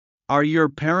Are your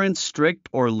parents strict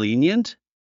or lenient?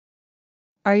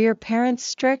 Are your parents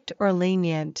strict or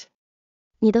lenient?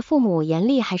 你的父母严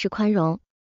厉还是宽容？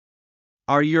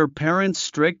 Are your parents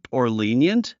strict or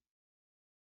lenient?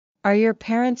 Are your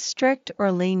parents strict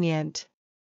or lenient?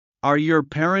 Are your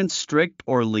parents strict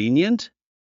or lenient?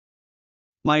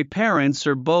 My parents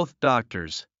are both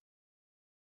doctors.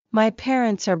 My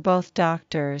parents are both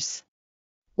doctors.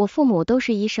 我父母都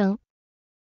是医生。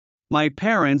 My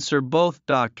parents are both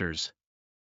doctors.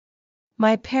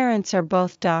 My parents are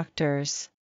both doctors.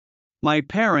 My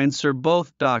parents are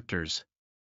both doctors.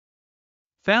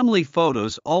 Family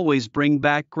photos always bring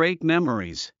back great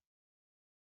memories.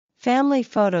 Family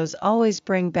photos always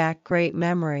bring back great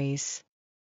memories.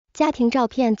 家庭照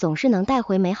片总是能带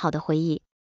回美好的回忆。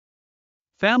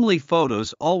 Family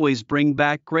photos always bring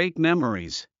back great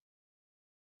memories.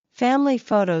 Family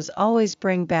photos always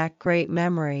bring back great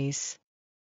memories.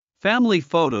 Family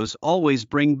photos always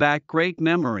bring back great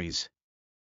memories.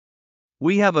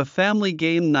 We have a family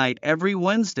game night every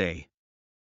Wednesday.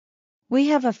 We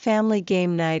have a family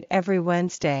game night every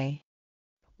Wednesday.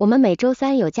 我们每周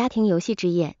三有家庭游戏之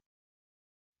夜。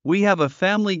 We have a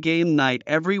family game night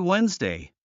every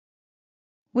Wednesday.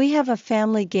 We have a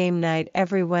family game night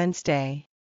every Wednesday.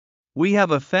 We have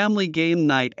a family game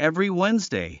night every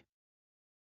Wednesday.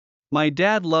 My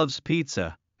dad loves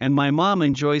pizza, and my mom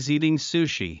enjoys eating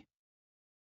sushi.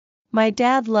 My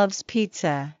dad loves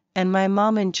pizza, and my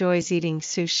mom enjoys eating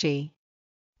sushi.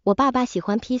 我爸爸喜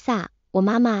欢披萨，我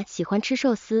妈妈喜欢吃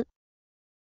寿司。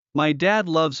 My dad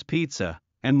loves pizza,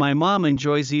 and my mom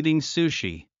enjoys eating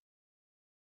sushi.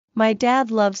 My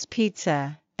dad loves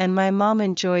pizza, and my mom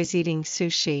enjoys eating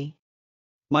sushi.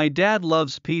 My dad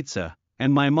loves pizza,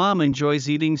 and my mom enjoys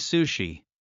eating sushi.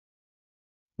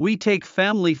 We take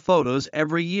family photos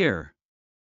every year.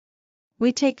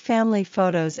 We take family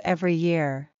photos every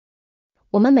year.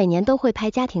 我们每年都会拍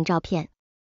家庭照片。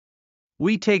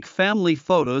 We take family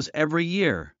photos every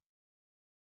year.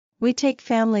 We take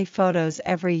family photos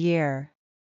every year.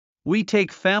 We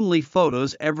take family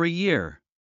photos every year.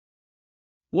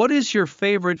 What is your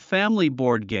favorite family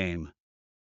board game?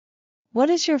 What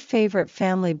is your favorite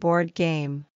family board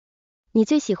game? 你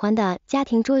最喜欢的家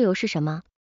庭桌游是什么？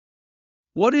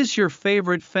 What is your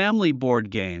favorite family board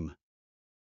game?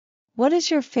 What is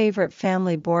your favorite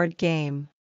family board game?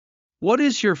 What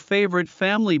is your favorite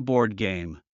family board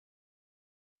game?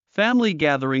 Family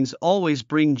gatherings always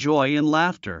bring joy and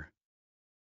laughter.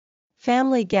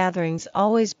 Family gatherings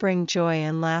always bring joy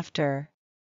and laughter.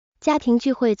 家庭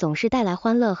聚会总是带来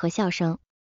欢乐和笑声。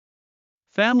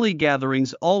 Family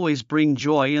gatherings always bring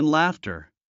joy and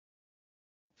laughter.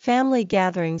 Family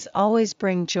gatherings always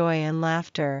bring joy and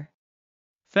laughter.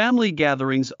 Family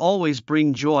gatherings always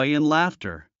bring joy and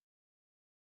laughter.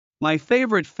 My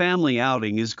favorite family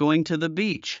outing is going to the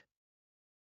beach.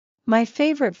 My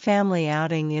favorite family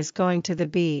outing is going to the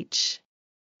beach.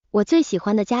 我最喜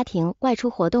欢的家庭外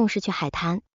出活动是去海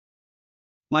滩。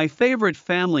 My favorite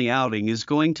family outing is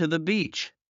going to the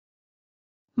beach.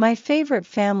 My favorite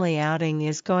family outing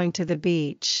is going to the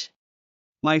beach.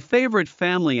 My favorite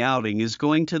family outing is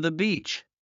going to the beach.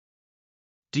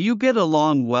 Do you get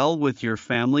along well with your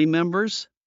family members?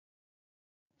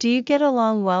 Do you get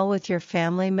along well with your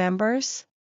family members?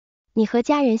 你和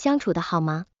家人相处的好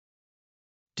吗？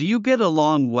 Do you get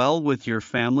along well with your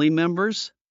family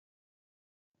members?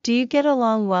 Do you get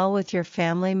along well with your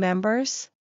family members?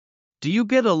 Do you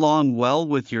get along well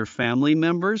with your family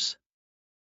members?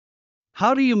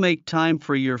 How do you make time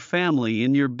for your family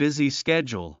in your busy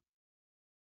schedule?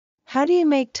 How do you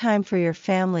make time for your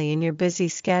family in your busy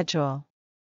schedule?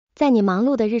 在你忙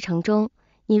碌的日程中，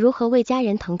你如何为家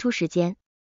人腾出时间？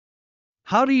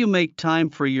 How do you make time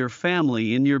for your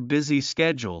family in your busy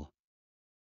schedule?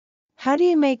 How do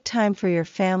you make time for your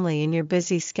family in your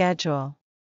busy schedule?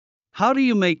 How do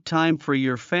you make time for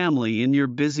your family in your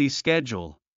busy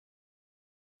schedule?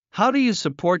 How do you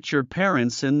support your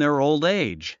parents in their old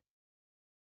age?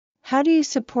 How do you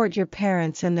support your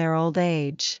parents in their old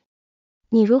age?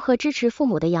 你如何支持父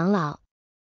母的养老？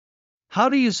 How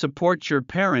do you support your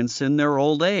parents in their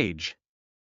old age?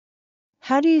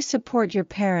 How do you support your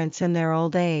parents in their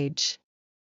old age?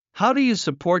 How do you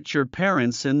support your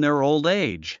parents in their old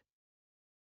age?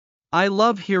 I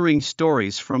love hearing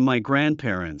stories from my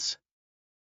grandparents.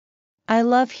 I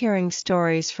love hearing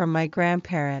stories from my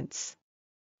grandparents.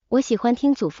 我喜欢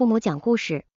听祖父母讲故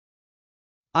事。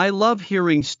 I love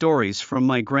hearing stories from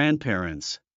my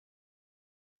grandparents.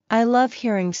 I love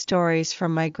hearing stories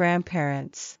from my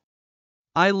grandparents.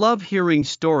 I love hearing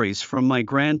stories from my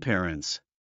grandparents.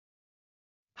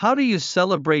 How do you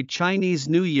celebrate Chinese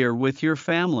New Year with your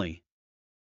family?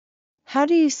 How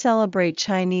do you celebrate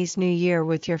Chinese New Year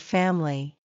with your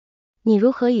family? 你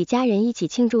如何与家人一起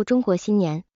庆祝中国新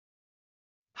年？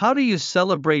 How do you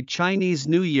celebrate Chinese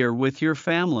New Year with your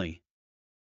family?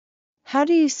 How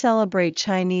do you celebrate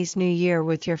Chinese New Year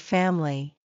with your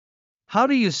family? How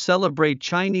do you celebrate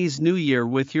Chinese New Year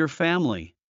with your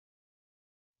family?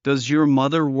 Does your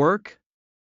mother work?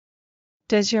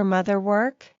 Does your mother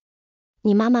work?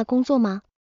 你妈妈工作吗？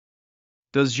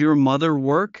 Does your mother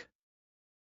work?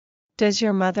 Does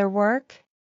your mother work?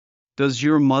 Does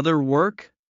your mother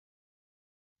work?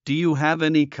 Do you have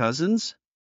any cousins?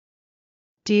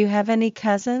 Do you have any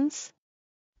cousins?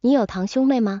 你有堂兄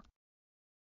妹吗？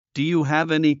 Do you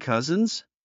have any cousins?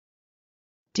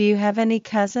 Do you have any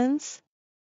cousins?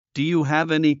 Do you have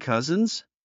any cousins?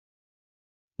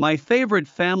 My favorite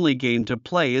family game to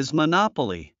play is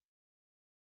Monopoly.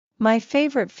 My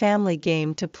favorite family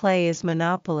game to play is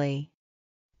Monopoly.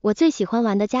 我最喜欢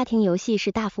玩的家庭游戏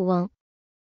是大富翁。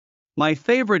 My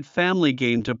favorite family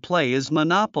game to play is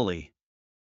Monopoly.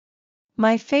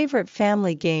 My favorite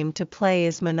family game to play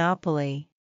is Monopoly.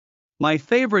 My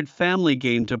favorite family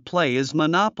game to play is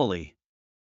Monopoly.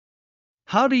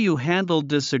 How do you handle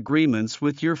disagreements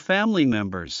with your family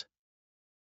members?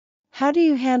 How do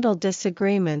you handle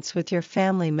disagreements with your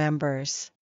family members?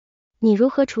 你如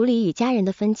何处理与家人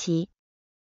的分歧？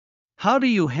 How do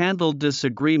you handle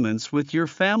disagreements with your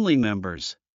family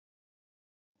members?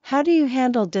 How do you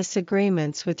handle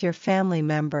disagreements with your family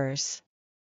members?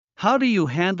 How do you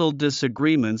handle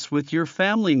disagreements with your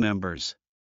family members?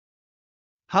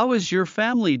 How is your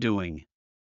family doing?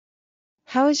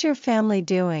 How is your family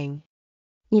doing?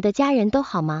 你的家人都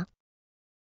好吗？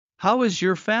 How is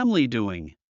your family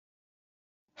doing?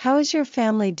 How is your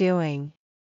family doing?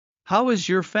 How is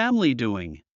your family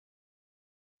doing?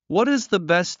 What is the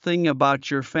best thing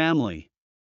about your family?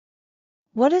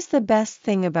 What is the best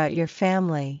thing about your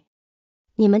family?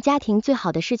 你们家庭最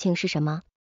好的事情是什么？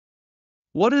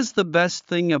 What is the best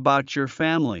thing about your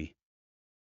family?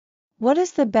 What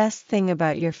is the best thing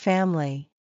about your family?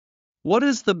 What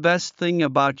is the best thing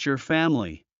about your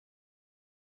family?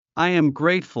 I am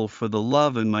grateful for the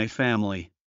love in my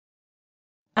family.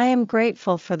 I am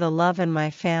grateful for the love in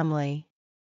my family.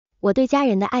 我对家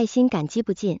人的爱心感激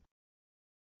不尽。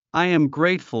 I am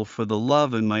grateful for the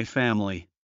love in my family.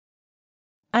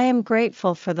 I am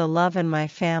grateful for the love in my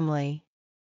family.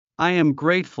 I am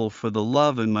grateful for the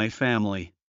love in my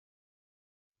family.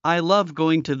 I love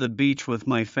going to the beach with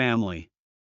my family.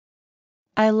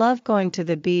 I love going to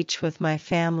the beach with my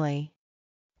family.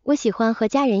 我喜欢和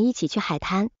家人一起去海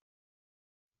滩。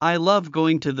 I love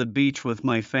going to the beach with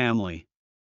my family.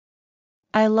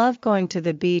 I love going to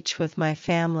the beach with my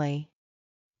family.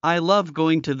 I love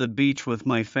going to the beach with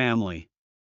my family.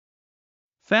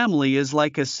 Family is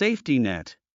like a safety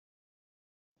net.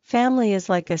 Family is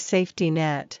like a safety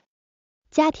net.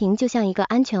 家庭就像一个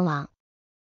安全网。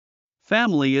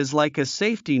 Family is like a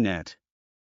safety net.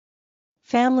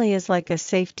 Family is like a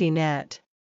safety net.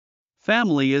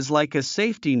 Family is like a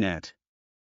safety net.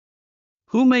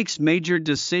 Who makes major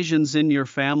decisions in your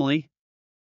family?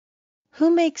 Who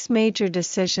makes major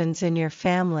decisions in your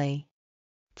family?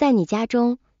 在你家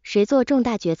中，谁做重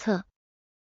大决策？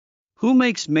 Who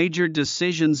makes major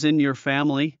decisions in your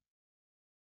family?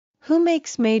 Who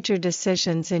makes major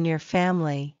decisions in your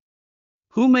family?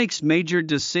 Who makes major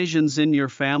decisions in your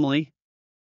family?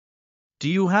 Do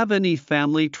you have any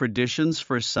family traditions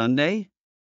for Sunday?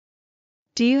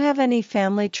 Do you have any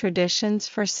family traditions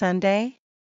for Sunday?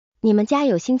 你们家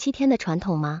有星期天的传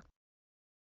统吗？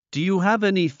 Do you have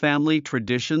any family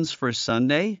traditions for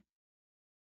Sunday?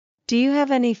 Do you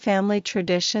have any family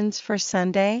traditions for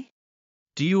Sunday?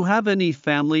 Do you have any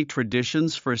family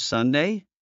traditions for Sunday?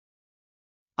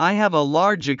 I have a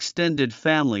large extended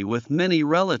family with many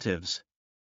relatives.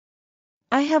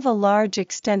 I have a large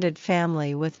extended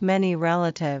family with many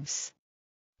relatives.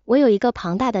 我有一个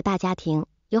庞大的大家庭，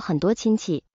有很多亲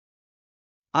戚。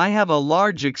 I have a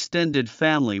large extended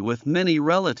family with many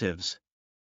relatives.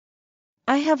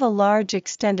 I have a large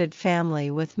extended family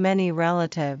with many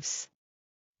relatives.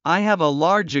 I have a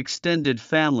large extended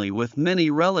family with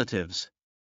many relatives.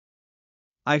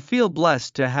 I feel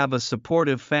blessed to have a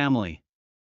supportive family.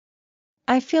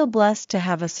 I feel blessed to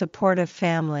have a supportive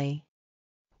family.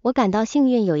 我感到幸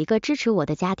运有一个支持我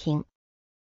的家庭。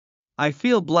 I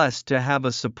feel blessed to have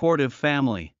a supportive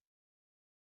family.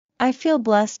 I feel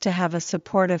blessed to have a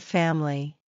supportive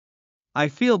family. I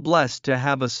feel blessed to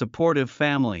have a supportive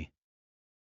family.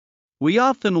 We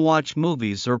often watch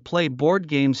movies or play board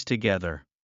games together.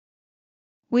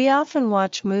 We often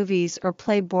watch movies or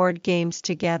play board games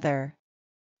together.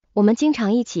 我们经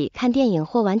常一起看电影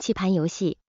或玩棋盘游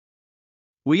戏。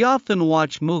We often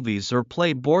watch movies or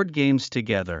play board games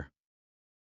together.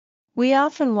 We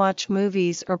often watch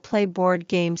movies or play board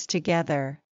games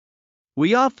together.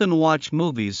 We often watch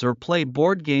movies or play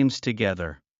board games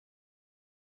together.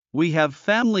 We have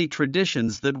family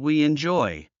traditions that we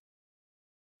enjoy.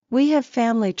 We have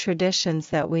family traditions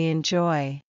that we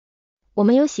enjoy. 我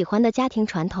们有喜欢的家庭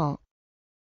传统。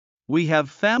We have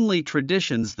family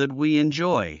traditions that we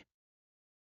enjoy.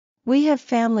 We have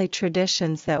family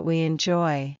traditions that we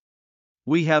enjoy.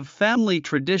 We have family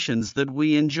traditions that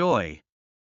we enjoy.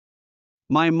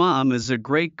 My mom is a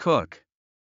great cook.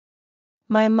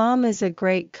 My mom is a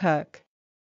great cook.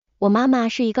 我妈妈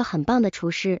是一个很棒的厨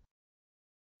师。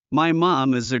My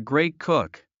mom is a great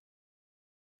cook.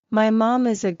 My mom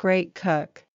is a great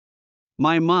cook.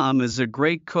 My mom is a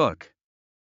great cook.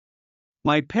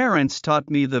 My parents taught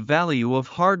me the value of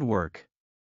hard work.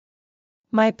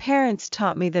 My parents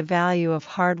taught me the value of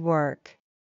hard work.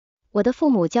 我的父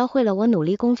母教会了我努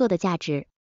力工作的价值。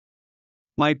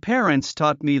My parents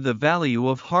taught me the value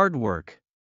of hard work.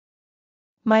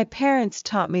 My parents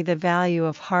taught me the value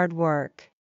of hard work.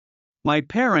 My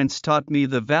parents taught me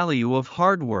the value of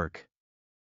hard work.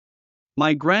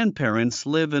 My grandparents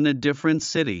live in a different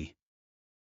city.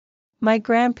 My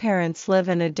grandparents live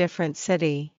in a different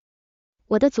city.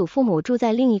 我的祖父母住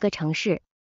在另一个城市。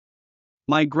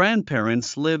My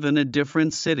grandparents live in a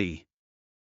different city.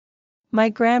 My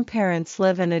grandparents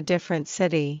live in a different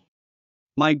city.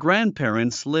 My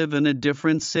grandparents live in a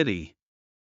different city.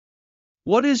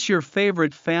 What is your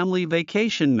favorite family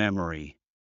vacation memory?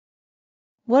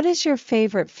 What is your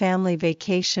favorite family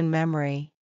vacation memory?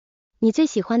 你最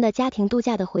喜欢的家庭度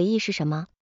假的回忆是什么？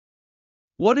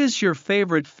 What is your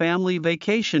favorite family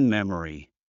vacation memory?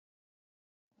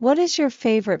 What is your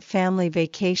favorite family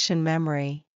vacation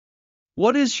memory?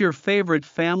 What is your favorite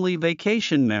family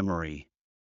vacation memory?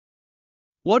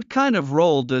 What kind of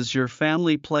role does your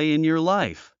family play in your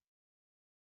life?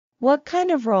 What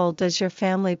kind of role does your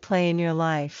family play in your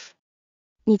life?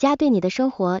 你家对你的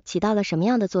生活起到了什么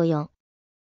样的作用？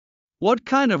 What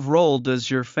kind of role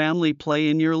does your family play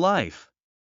in your life?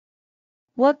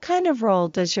 What kind of role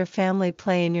does your family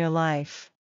play in your life?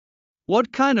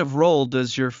 What kind of role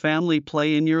does your family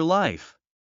play in your life?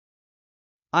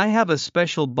 I have a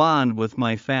special bond with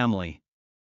my family.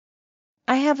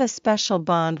 I have a special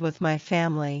bond with my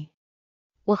family.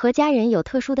 我和家人有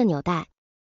特殊的纽带。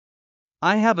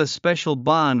I have a special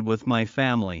bond with my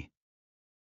family.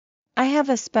 I have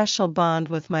a special bond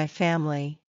with my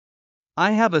family.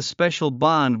 I have a special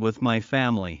bond with my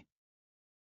family.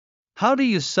 How do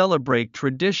you celebrate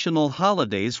traditional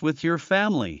holidays with your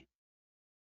family?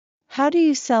 How do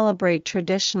you celebrate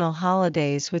traditional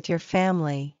holidays with your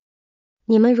family?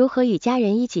 你们如何与家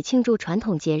人一起庆祝传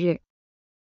统节日？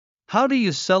 How do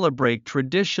you celebrate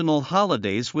traditional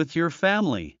holidays with your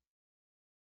family?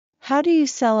 How do you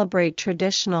celebrate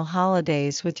traditional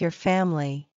holidays with your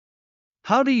family?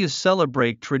 How do you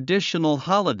celebrate traditional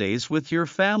holidays with your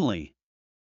family?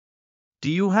 Do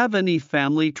you have any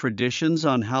family traditions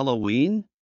on Halloween?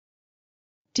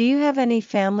 Do you have any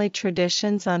family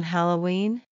traditions on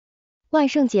Halloween? 万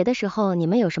圣节的时候，你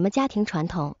们有什么家庭传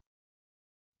统？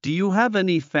 Do you have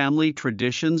any family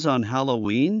traditions on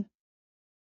Halloween?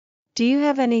 Do you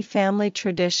have any family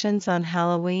traditions on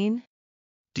Halloween?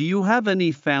 Do you have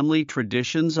any family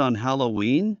traditions on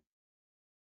Halloween?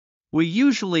 We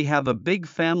usually have a big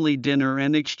family dinner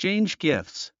and exchange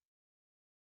gifts.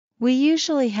 We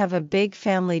usually have a big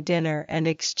family dinner and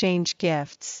exchange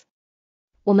gifts.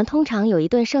 我们通常有一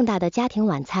顿盛大的家庭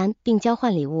晚餐，并交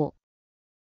换礼物。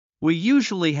We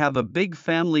usually have a big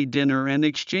family dinner and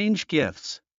exchange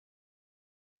gifts.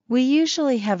 We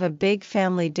usually have a big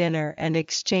family dinner and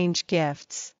exchange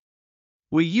gifts.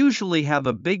 We usually have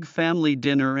a big family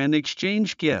dinner and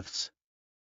exchange gifts.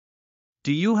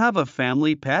 Do you have a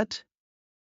family pet?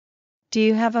 Do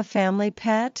you have a family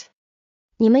pet?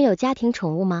 你们有家庭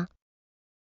宠物吗？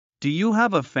 Do you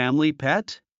have a family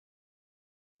pet?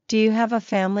 Do you have a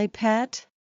family pet?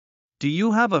 Do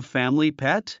you have a family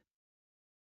pet?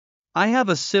 I have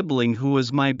a sibling who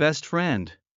is my best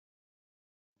friend.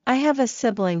 I have a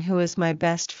sibling who is my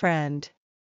best friend.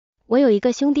 我有一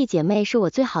个兄弟姐妹是我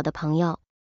最好的朋友。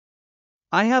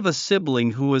I have a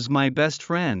sibling who is my best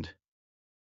friend.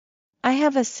 I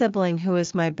have a sibling who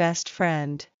is my best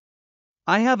friend.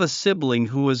 I have a sibling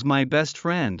who is my best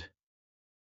friend.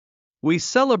 We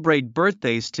celebrate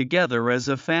birthdays together as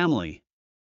a family.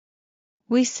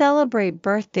 We celebrate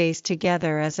birthdays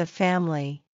together as a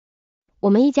family. 我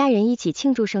们一家人一起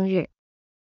庆祝生日。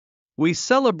We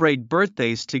celebrate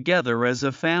birthdays together as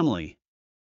a family.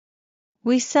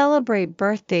 We celebrate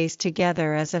birthdays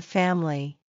together as a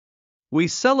family. We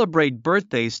celebrate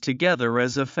birthdays together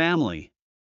as a family.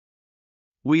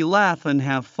 We laugh and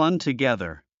have fun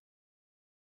together.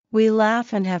 We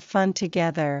laugh and have fun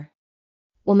together.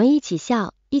 我们一起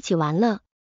笑，一起玩乐。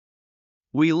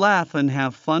We laugh and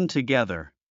have fun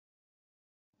together.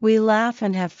 We laugh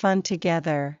and have fun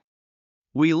together.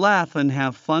 We laugh and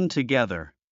have fun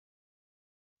together.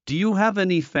 Do you have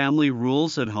any family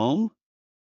rules at home?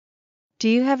 Do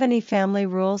you have any family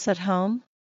rules at home?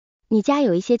 你家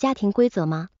有一些家庭规则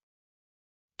吗？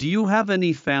 Do you have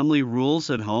any family rules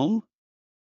at home?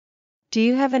 Do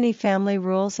you have any family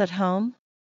rules at home?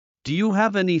 Do you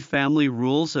have any family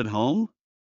rules at home?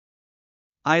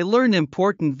 I learn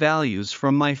important values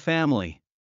from my family.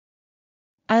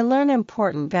 I learn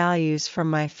important values from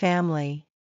my family.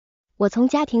 我从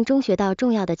家庭中学到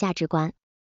重要的价值观。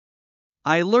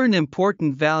I learn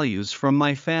important values from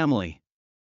my family.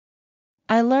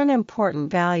 I learn important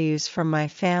values from my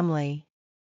family.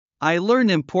 I learn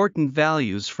important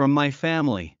values from my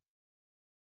family.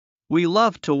 We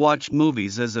love to watch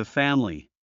movies as a family.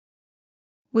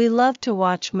 We love to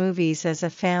watch movies as a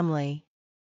family.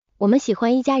 我们喜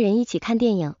欢一家人一起看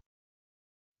电影。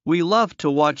We love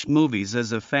to watch movies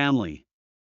as a family.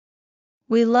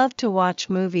 We love to watch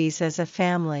movies as a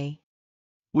family.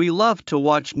 We love to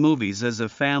watch movies as a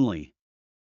family.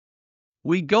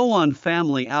 We go on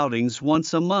family outings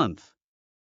once a month.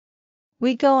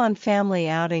 We go on family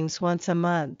outings once a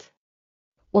month.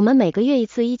 我们每个月一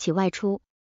次一起外出。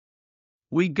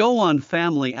We go on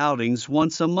family outings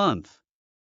once a month.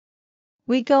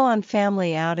 We go on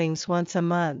family outings once a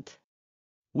month.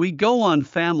 We go on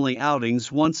family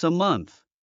outings once a month.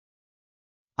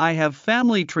 I have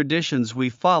family traditions we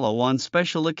follow on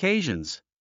special occasions.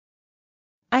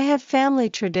 I have family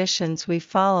traditions we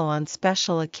follow on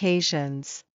special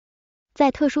occasions.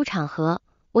 在特殊场合，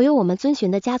我有我们遵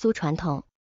循的家族传统。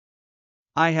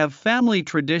I have family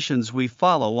traditions we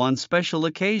follow on special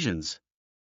occasions.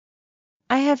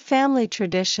 I have family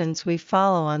traditions we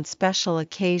follow on special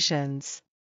occasions.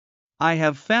 I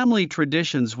have family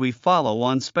traditions we follow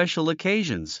on special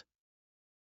occasions.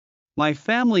 My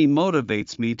family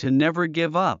motivates me to never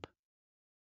give up.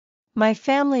 My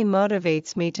family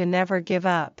motivates me to never give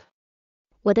up.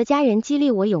 我的家人激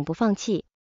励我永不放弃。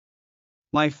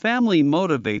My family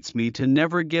motivates me to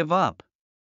never give up.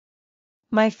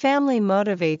 My family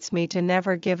motivates me to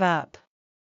never give up.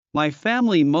 My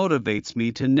family motivates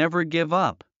me to never give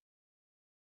up.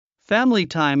 Family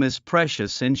time is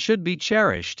precious and should be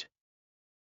cherished.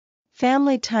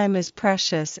 Family time is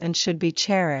precious and should be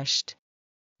cherished.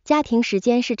 家庭时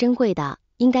间是珍贵的，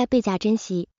应该倍加珍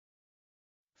惜。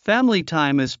Family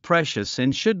time is precious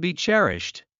and should be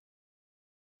cherished.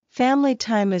 Family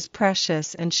time is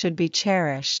precious and should be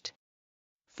cherished.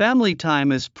 Family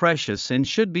time is precious and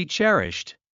should be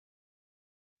cherished.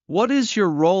 What is your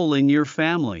role in your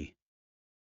family?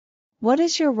 What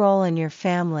is your role in your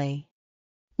family?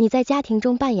 你在家庭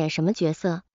中扮演什么角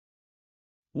色？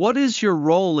 What is your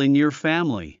role in your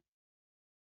family?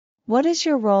 What is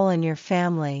your role in your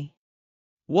family?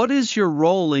 What is your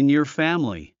role in your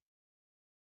family?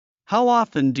 How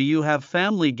often do you have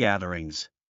family gatherings?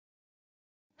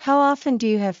 How often do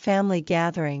you have family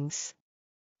gatherings?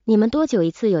 你们多久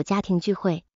一次有家庭聚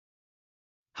会？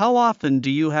 How often do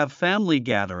you have family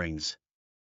gatherings?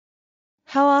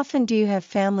 How often do you have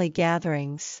family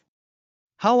gatherings?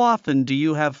 How often do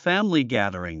you have family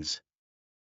gatherings?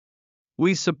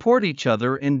 We support each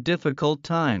other in difficult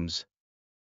times.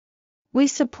 We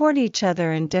support each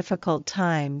other in difficult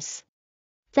times.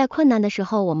 在困难的时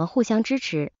候，我们互相支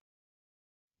持。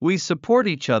We support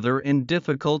each other in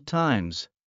difficult times.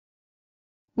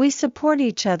 We support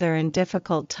each other in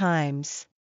difficult times.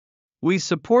 We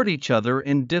support each other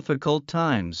in difficult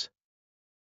times.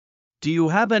 Do you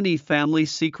have any family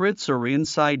secrets or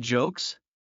inside jokes?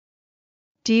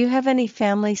 Do you have any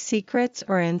family secrets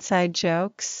or inside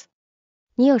jokes?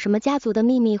 你有什么家族的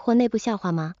秘密或内部笑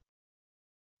话吗？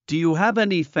 Do you have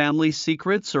any family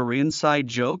secrets or inside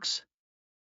jokes?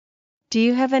 Do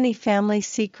you have any family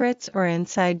secrets or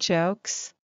inside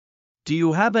jokes? Do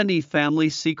you have any family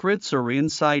secrets or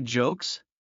inside jokes?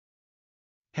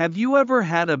 Have you ever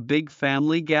had a big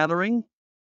family gathering?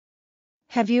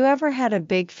 Have you ever had a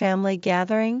big family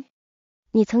gathering?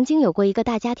 你曾经有过一个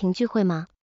大家庭聚会吗？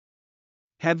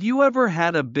 Have you ever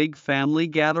had a big family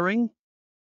gathering?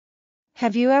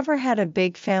 Have you ever had a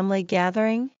big family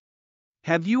gathering?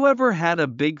 Have you ever had a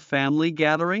big family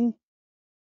gathering?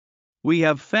 We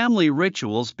have family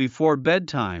rituals before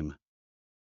bedtime.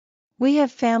 We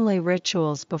have family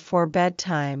rituals before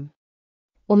bedtime.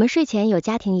 我们睡前有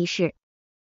家庭仪式。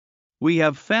 We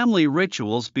have family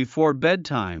rituals before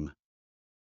bedtime.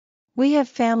 We have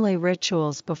family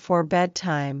rituals before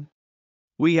bedtime.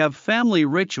 We have family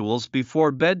rituals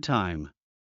before bedtime.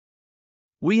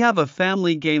 We have a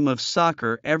family game of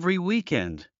soccer every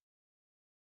weekend.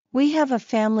 We have a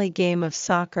family game of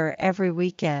soccer every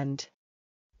weekend.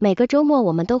 每个周末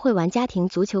我们都会玩家庭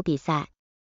足球比赛。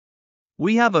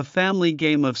We have a family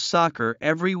game of soccer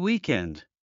every weekend.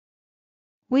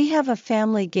 We have a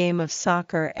family game of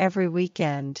soccer every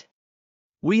weekend.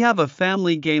 We have a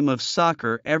family game of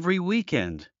soccer every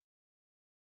weekend.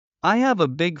 I have a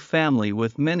big family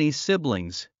with many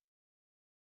siblings.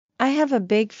 I have a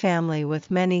big family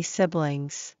with many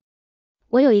siblings.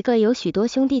 我有一个由许多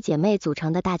兄弟姐妹组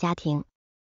成的大家庭。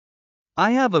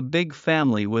I have a big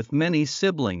family with many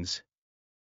siblings.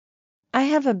 I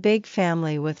have a big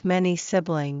family with many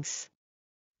siblings.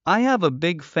 I have a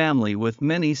big family with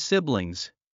many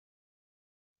siblings.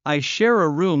 I share a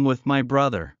room with my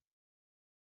brother.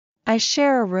 I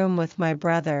share a room with my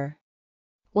brother.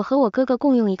 我和我哥哥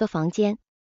共用一个房间。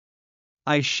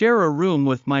I share a room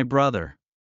with my brother.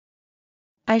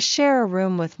 I share a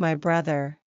room with my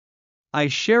brother. I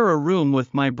share a room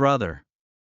with my brother.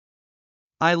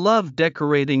 I love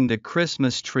decorating the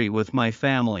Christmas tree with my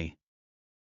family.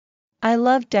 I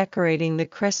love decorating the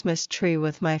Christmas tree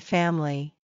with my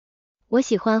family. 我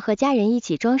喜欢和家人一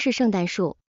起装饰圣诞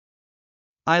树。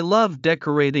I love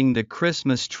decorating the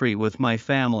Christmas tree with my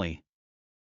family.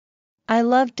 I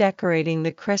love decorating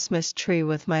the Christmas tree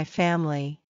with my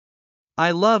family.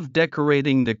 I love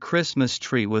decorating the Christmas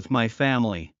tree with my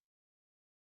family.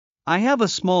 I have a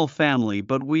small family,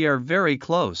 but we are very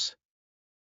close.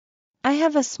 I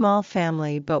have a small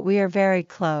family, but we are very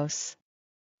close.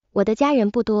 我的家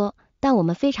人不多，但我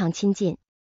们非常亲近。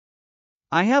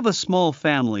I have a small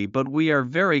family, but we are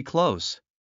very close.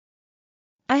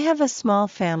 I have a small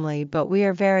family, but we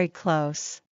are very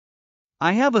close.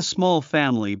 I have a small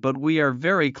family, but we are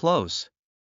very close.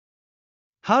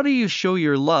 How do you show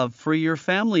your love for your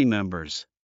family members?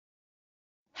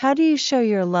 How do you show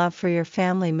your love for your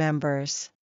family members?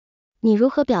 你如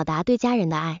何表达对家人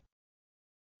的爱？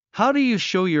 How do you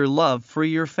show your love for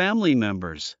your family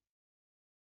members?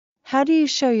 How do you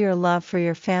show your love for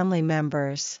your family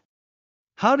members?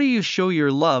 How do you show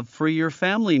your love for your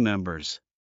family members?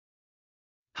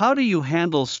 How do you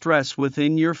handle stress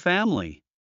within your family?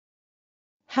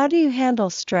 How do you handle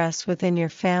stress within your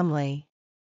family?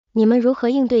 你们如何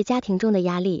应对家庭中的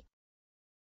压力？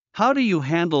 How do you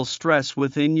handle stress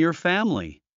within your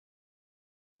family?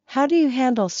 How do you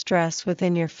handle stress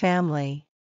within your family?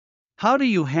 How do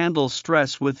you handle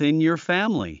stress within your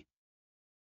family?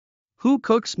 Who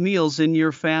cooks meals in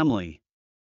your family?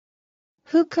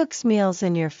 Who cooks meals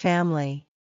in your family?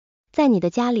 在你的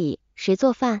家里，谁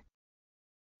做饭？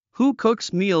 Who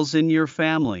cooks meals in your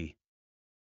family?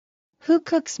 Who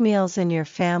cooks meals in your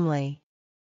family?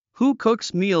 Who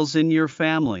cooks meals in your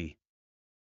family?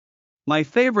 My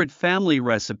favorite family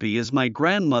recipe is my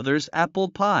grandmother's apple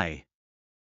pie.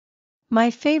 My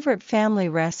favorite family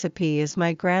recipe is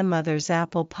my grandmother's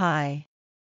apple pie.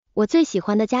 我最喜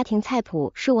欢的家庭菜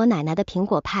谱是我奶奶的苹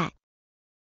果派。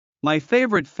 My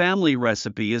favorite family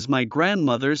recipe is my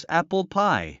grandmother's apple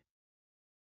pie.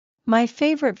 My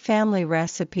favorite family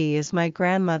recipe is my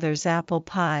grandmother's apple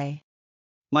pie.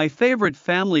 My favorite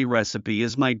family recipe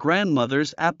is my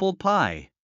grandmother's apple pie.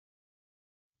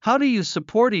 How do you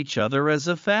support each other as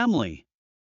a family?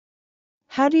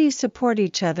 How do you support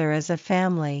each other as a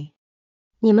family?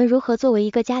 你们如何作为一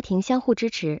个家庭相互支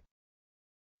持？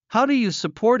 How do you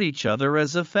support each other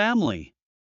as a family?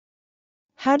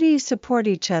 How do you support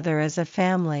each other as a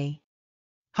family?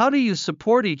 How do you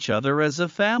support each other as a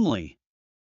family?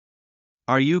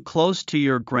 Are you close to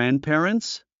your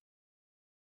grandparents?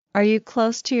 Are you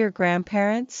close to your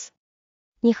grandparents?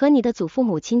 你和你的祖父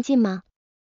母亲近吗？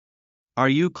 Are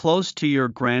you close to your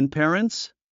grandparents?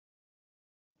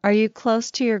 Are you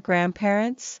close to your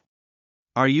grandparents?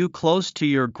 Are you close to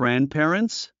your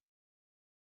grandparents?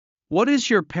 What is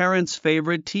your parents'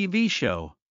 favorite TV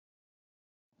show?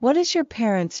 What is your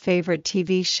parents' favorite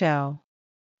TV show?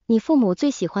 你父母最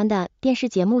喜欢的电视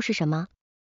节目是什么？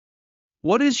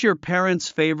 What is your parents'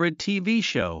 favorite TV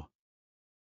show?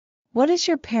 What is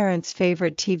your parents'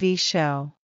 favorite TV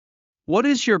show? What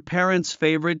is your parents'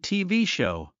 favorite TV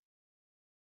show?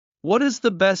 What is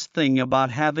the best thing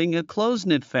about having a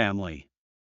close-knit family?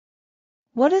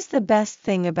 What is the best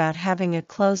thing about having a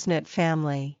close-knit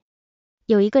family?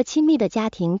 有一个亲密的家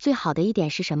庭最好的一点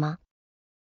是什么？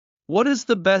 What is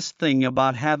the best thing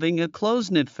about having a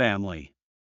close-knit family?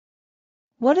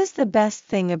 What is the best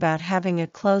thing about having a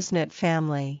close-knit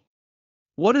family?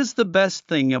 What is the best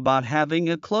thing about having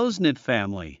a close-knit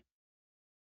family?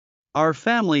 Our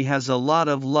family has a lot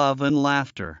of love and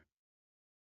laughter.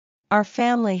 Our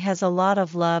family has a lot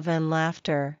of love and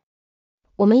laughter.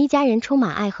 我们一家人充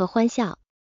满爱和欢笑。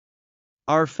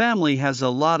Our family has a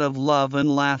lot of love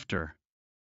and laughter.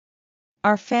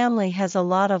 Our family has a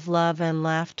lot of love and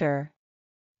laughter.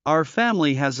 Our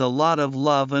family has a lot of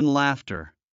love and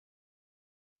laughter.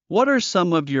 What are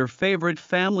some of your favorite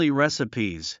family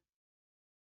recipes?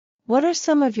 What are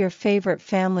some of your favorite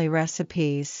family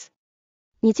recipes?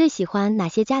 你最喜欢哪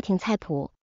些家庭菜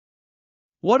谱？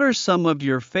 What are some of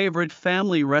your favorite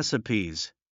family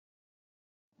recipes?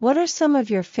 What are some of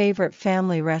your favorite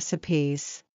family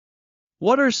recipes?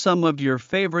 What are some of your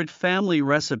favorite family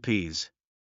recipes?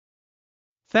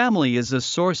 Family is a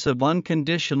source of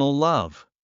unconditional love.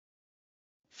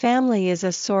 Family is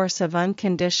a source of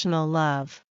unconditional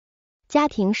love. 家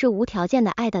庭是无条件的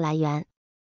爱的来源。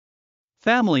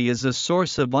 Family is a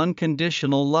source of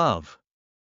unconditional love.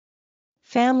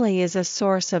 Family is a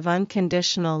source of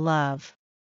unconditional love.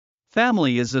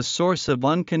 Family is a source of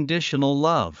unconditional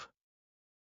love.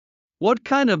 What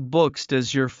kind of books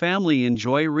does your family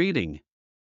enjoy reading?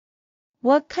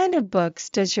 What kind of books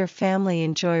does your family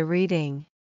enjoy reading?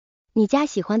 你家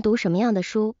喜欢读什么样的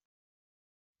书？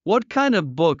 What kind of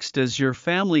books does your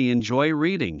family enjoy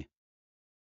reading?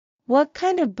 What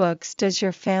kind of books does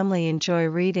your family enjoy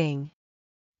reading?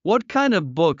 What kind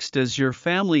of books does your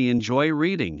family enjoy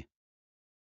reading?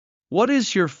 What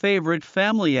is your favorite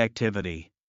family activity?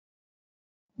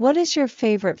 What is your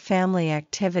favorite family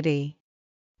activity?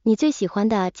 你最喜欢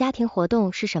的家庭活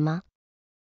动是什么？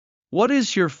 What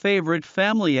is your favorite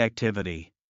family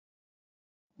activity?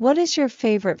 What is your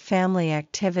favorite family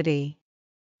activity?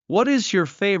 What is your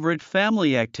favorite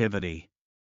family activity?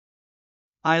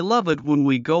 I love it when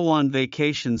we go on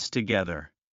vacations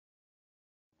together.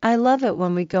 I love it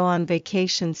when we go on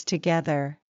vacations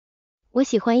together. 我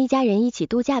喜欢一家人一起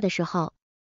度假的时候。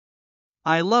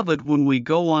 I love it when we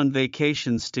go on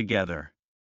vacations together.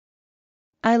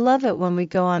 I love it when we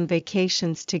go on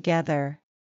vacations together.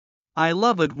 I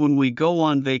love it when we go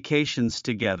on vacations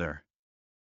together.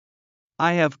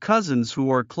 I have cousins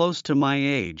who are close to my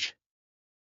age.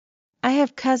 I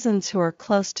have cousins who are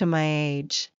close to my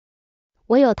age.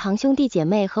 我有堂兄弟姐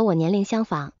妹和我年龄相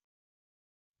仿。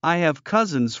 I have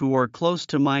cousins who are close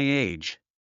to my age.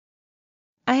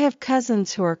 I have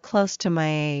cousins who are close to my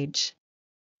age.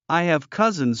 I have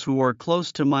cousins who are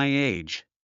close to my age.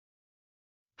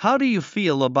 How do you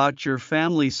feel about your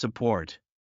family support?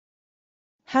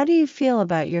 How do you feel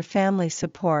about your family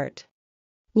support?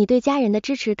 你对家人的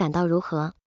支持感到如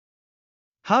何？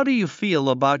 How do you feel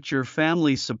about your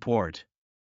family support?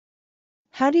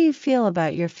 How do you feel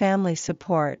about your family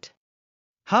support?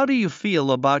 How do you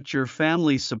feel about your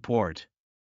family support?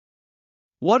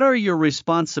 What are your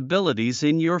responsibilities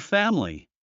in your family?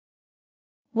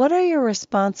 What are your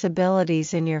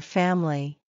responsibilities in your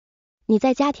family? 你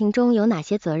在家庭中有哪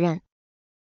些责任？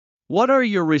 What are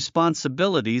your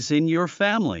responsibilities in your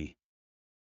family?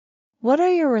 What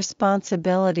are your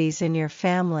responsibilities in your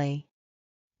family?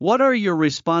 What are your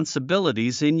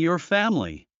responsibilities in your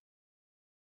family?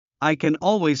 I can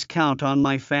always count on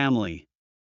my family.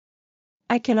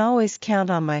 I can always count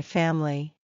on my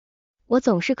family. 我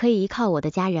总是可以依靠我的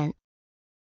家人。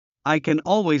 I can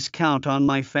always count on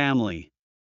my family.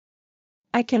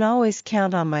 I can always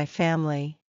count on my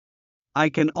family. I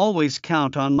can always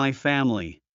count on my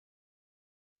family.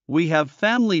 We have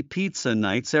family pizza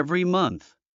nights every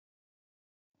month.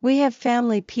 We have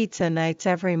family pizza nights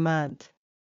every month.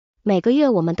 每个月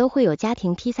我们都会有家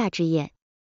庭披萨之夜。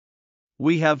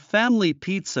 We have family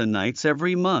pizza nights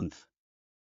every month.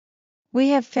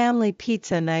 We have family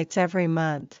pizza nights every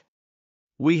month.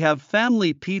 We have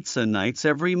family pizza nights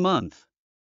every month.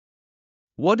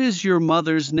 What is your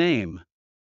mother's name?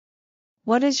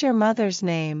 What is your mother's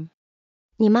name?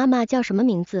 你妈妈叫什么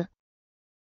名字？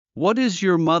 What is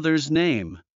your mother's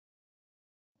name?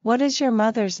 What is your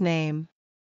mother's name?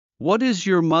 What is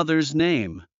your mother's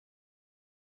name?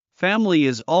 Family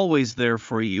is always there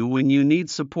for you when you need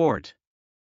support.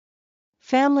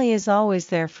 Family is always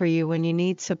there for you when you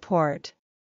need support.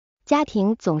 家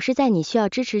庭总是在你需要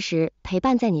支持时陪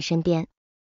伴在你身边。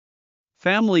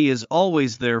 Family is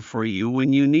always there for you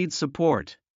when you need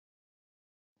support.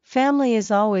 Family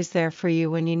is always there for you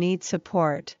when you need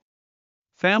support.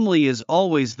 Family is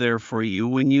always there for you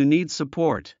when you need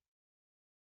support.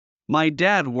 My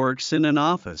dad works in an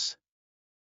office.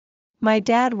 My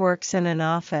dad works in an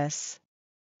office.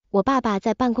 我爸爸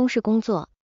在办公室工作。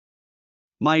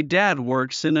 My dad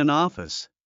works in an office.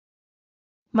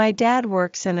 My dad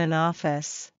works in an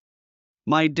office.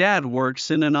 My dad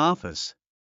works in an office.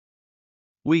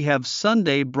 We have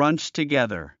Sunday brunch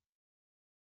together.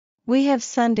 We have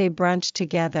Sunday brunch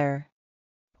together.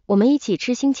 我们一起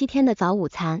吃星期天的早午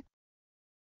餐。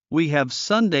We have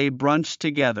Sunday brunch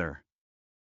together.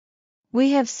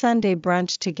 We have Sunday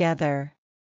brunch together.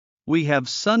 We have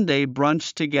Sunday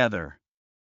brunch together.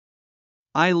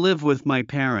 I live with my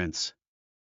parents.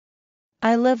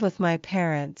 I live with my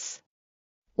parents.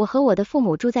 我和我的父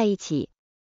母住在一起。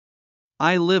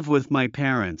I live with my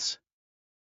parents.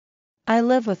 I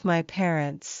live with my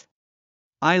parents.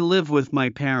 I live with my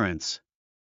parents.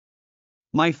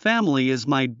 My family is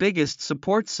my biggest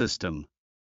support system.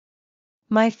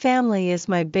 My family is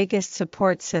my biggest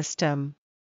support system.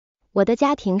 我的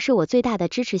家庭是我最大的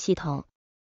支持系统。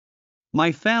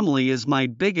My family is my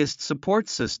biggest support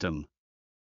system.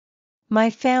 My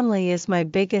family is my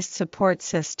biggest support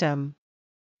system.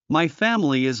 My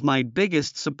family is my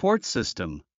biggest support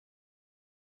system.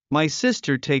 My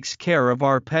sister takes care of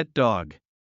our pet dog.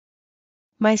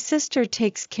 My sister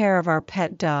takes care of our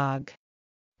pet dog.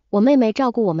 我妹妹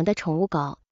照顾我们的宠物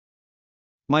狗。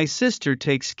My sister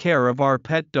takes care of our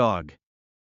pet dog.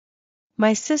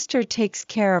 My sister takes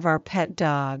care of our pet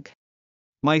dog.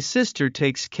 My sister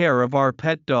takes care of our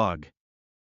pet dog.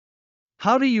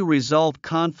 How do you resolve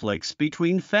conflicts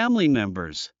between family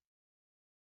members?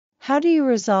 How do you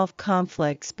resolve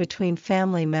conflicts between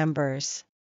family members?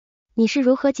 你是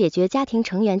如何解决家庭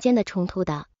成员间的冲突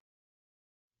的？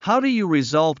 How do you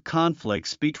resolve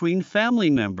conflicts between family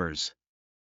members?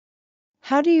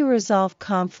 How do you resolve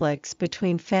conflicts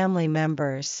between family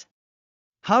members?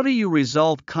 How do you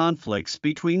resolve conflicts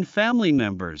between family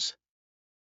members?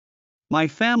 My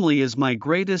family is my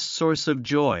greatest source of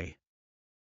joy.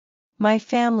 My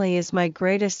family is my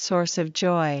greatest source of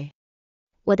joy.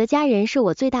 我的家人是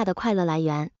我最大的快乐来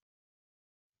源。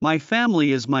My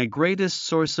family is my greatest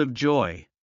source of joy.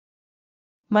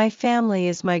 My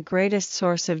family is my greatest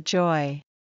source of joy.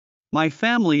 My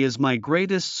family is my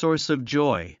greatest source of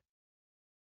joy.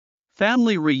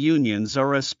 Family reunions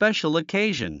are a special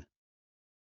occasion.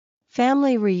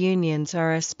 Family reunions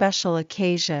are a special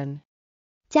occasion.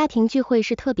 家庭聚会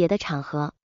是特别的场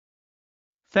合。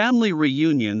Family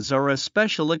reunions are a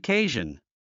special occasion.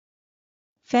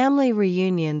 Family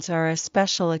reunions are a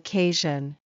special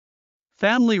occasion.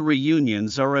 Family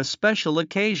reunions are a special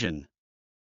occasion.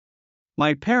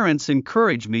 My parents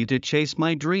encourage me to chase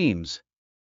my dreams.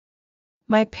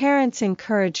 My parents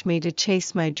encourage me to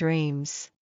chase my dreams.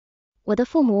 我的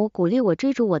父母鼓励我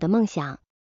追逐我的梦想。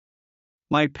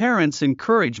My parents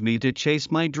encourage me to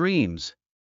chase my dreams.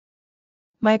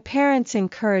 My parents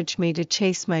encourage me to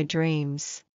chase my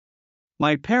dreams.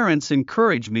 My parents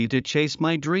encourage me to chase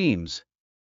my dreams.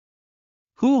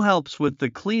 Who helps with the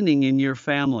cleaning in your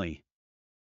family?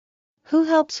 Who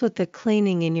helps with the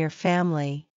cleaning in your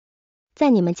family? 在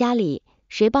你们家里，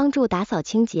谁帮助打扫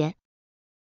清洁？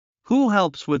 Who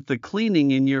helps with the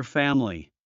cleaning in your family?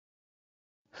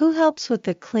 Who helps with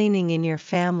the cleaning in your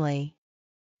family?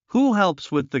 Who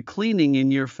helps with the cleaning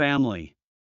in your family?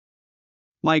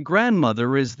 My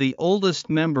grandmother is the oldest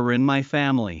member in my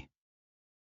family.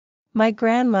 My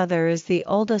grandmother is the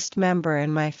oldest member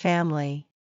in my family.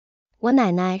 我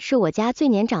奶奶是我家最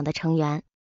年长的成员。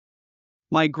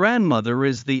My grandmother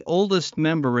is the oldest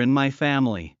member in my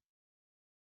family.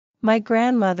 My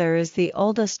grandmother is the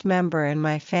oldest member in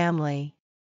my family.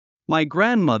 My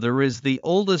grandmother is the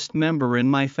oldest member in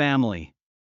my family.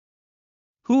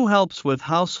 Who helps with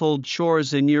household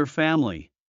chores in your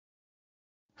family?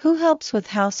 Who helps with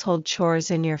household chores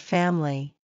in your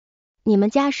family? 你们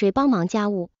家谁帮忙家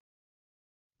务？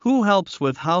 Who helps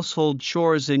with household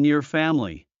chores in your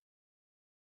family?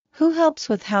 Who helps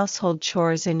with household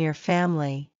chores in your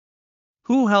family?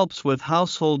 Who helps with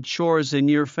household chores in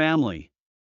your family?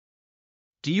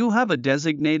 Do you have a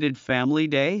designated family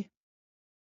day?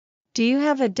 Do you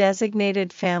have a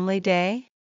designated family day?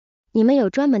 你们有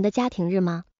专门的家庭日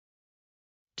吗？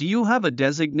 Do you have a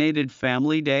designated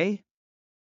family day?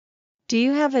 Do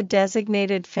you have a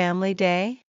designated family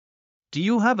day? Do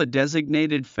you have a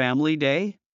designated family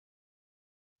day?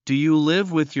 Do you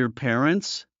live with your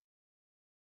parents?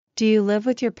 Do you live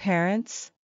with your parents?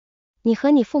 你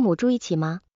和你父母住一起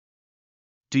吗？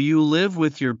 Do you live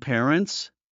with your parents?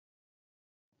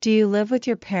 Do you live with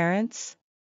your parents?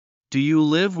 Do you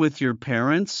live with your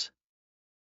parents?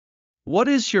 What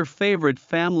is your favorite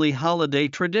family holiday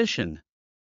tradition?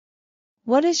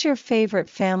 What is your favorite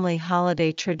family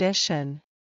holiday tradition?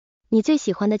 你最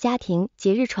喜欢的家庭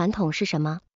节日传统是什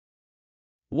么？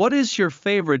 What is your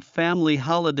favorite family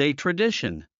holiday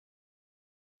tradition?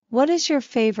 What is your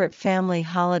favorite family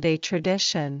holiday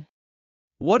tradition?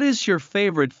 What is your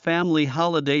favorite family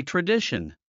holiday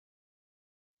tradition?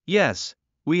 Yes,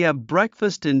 we have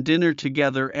breakfast and dinner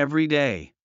together every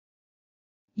day.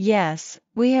 Yes,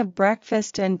 we have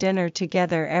breakfast and dinner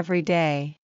together every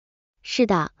day. 是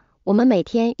的，我们每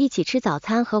天一起吃早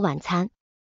餐和晚餐。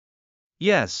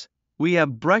Yes, we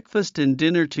have breakfast and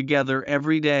dinner together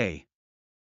every day.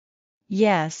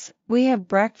 Yes, we have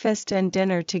breakfast and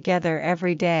dinner together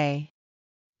every day.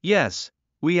 Yes,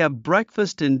 we have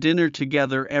breakfast and dinner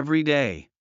together every day.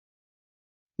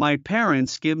 My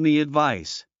parents give me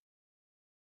advice.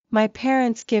 My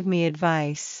parents give me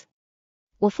advice.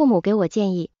 我父母给我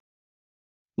建议。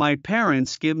My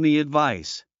parents give me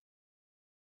advice.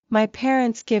 My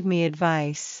parents give me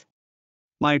advice.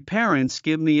 My parents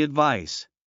give me advice.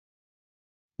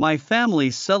 My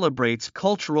family celebrates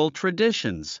cultural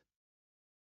traditions.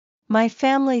 My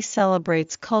family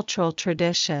celebrates cultural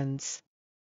traditions.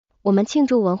 我们庆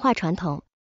祝文化传统。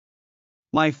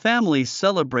My family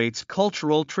celebrates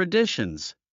cultural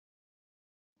traditions.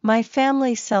 My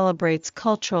family celebrates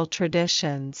cultural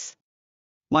traditions.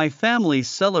 My family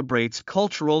celebrates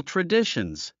cultural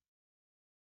traditions.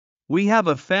 We have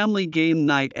a family game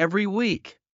night every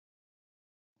week.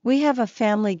 We have a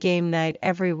family game night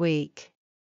every week.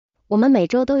 我们每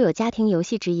周都有家庭游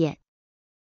戏之夜。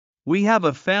We have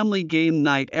a family game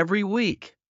night every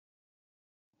week.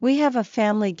 We have a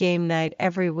family game night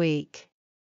every week.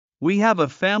 We have a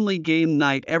family game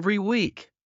night every week.